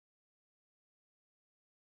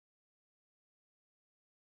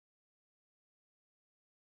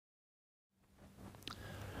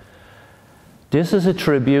This is a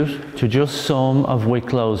tribute to just some of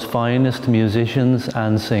Wicklow's finest musicians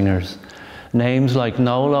and singers. Names like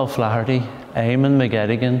Noel O'Flaherty, Eamon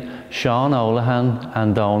McGettigan, Sean O'Lahan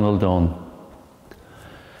and Donald Dunn.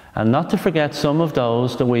 And not to forget some of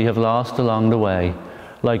those that we have lost along the way,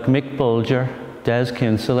 like Mick Bulger, Des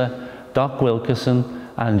Kinsella, Doc Wilkinson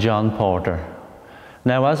and John Porter.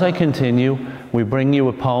 Now as I continue, we bring you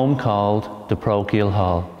a poem called The Parochial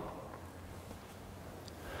Hall.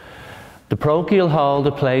 The Parochial Hall,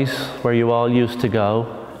 the place where you all used to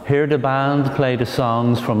go. Here the band play the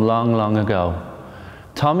songs from long, long ago.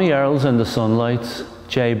 Tommy Earle's in the Sunlights,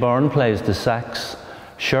 Jay Byrne plays the sax,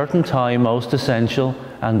 shirt and tie most essential,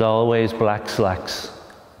 and always black slacks.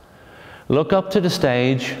 Look up to the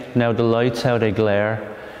stage, now the lights how they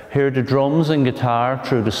glare, hear the drums and guitar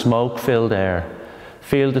through the smoke-filled air.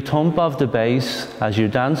 Feel the thump of the bass as you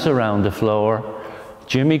dance around the floor.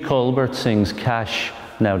 Jimmy Colbert sings Cash,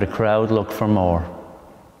 now the crowd look for more.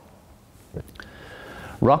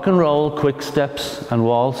 Rock and roll, quick steps and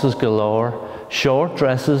waltzes galore, short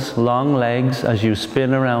dresses, long legs as you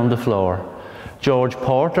spin around the floor. George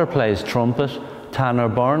Porter plays trumpet, Tanner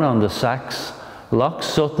Byrne on the sax, Loch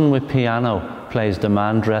Sutton with piano plays the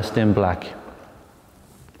man dressed in black.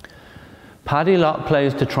 Paddy Lott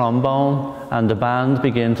plays the trombone and the band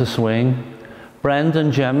begin to swing.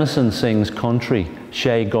 Brendan Jemison sings country,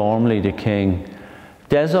 Shay Gormley the king.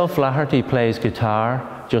 Des O'Flaherty plays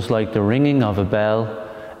guitar, just like the ringing of a bell.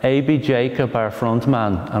 A.B. Jacob our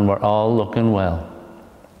frontman, and we're all looking well.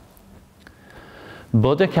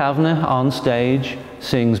 Budda Kavanagh on stage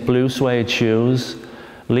sings Blue Suede Shoes.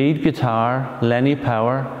 Lead guitar, Lenny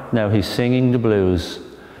Power, now he's singing the blues.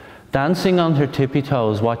 Dancing on her tippy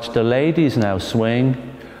toes, watch the ladies now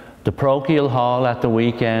swing. The Parochial Hall at the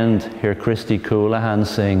weekend, hear Christy Coulahan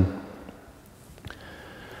sing.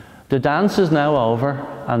 The dance is now over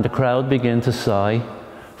and the crowd begin to sigh.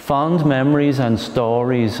 Fond memories and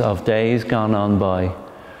stories of days gone on by.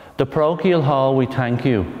 The Parochial Hall, we thank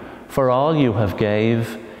you for all you have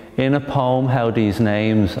gave. In a poem, how these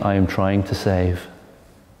names I am trying to save.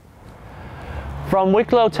 From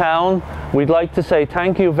Wicklow Town, we'd like to say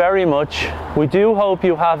thank you very much. We do hope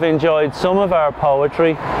you have enjoyed some of our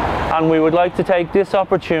poetry, and we would like to take this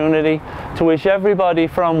opportunity to wish everybody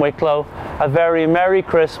from Wicklow a very Merry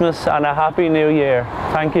Christmas and a Happy New Year.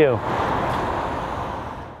 Thank you.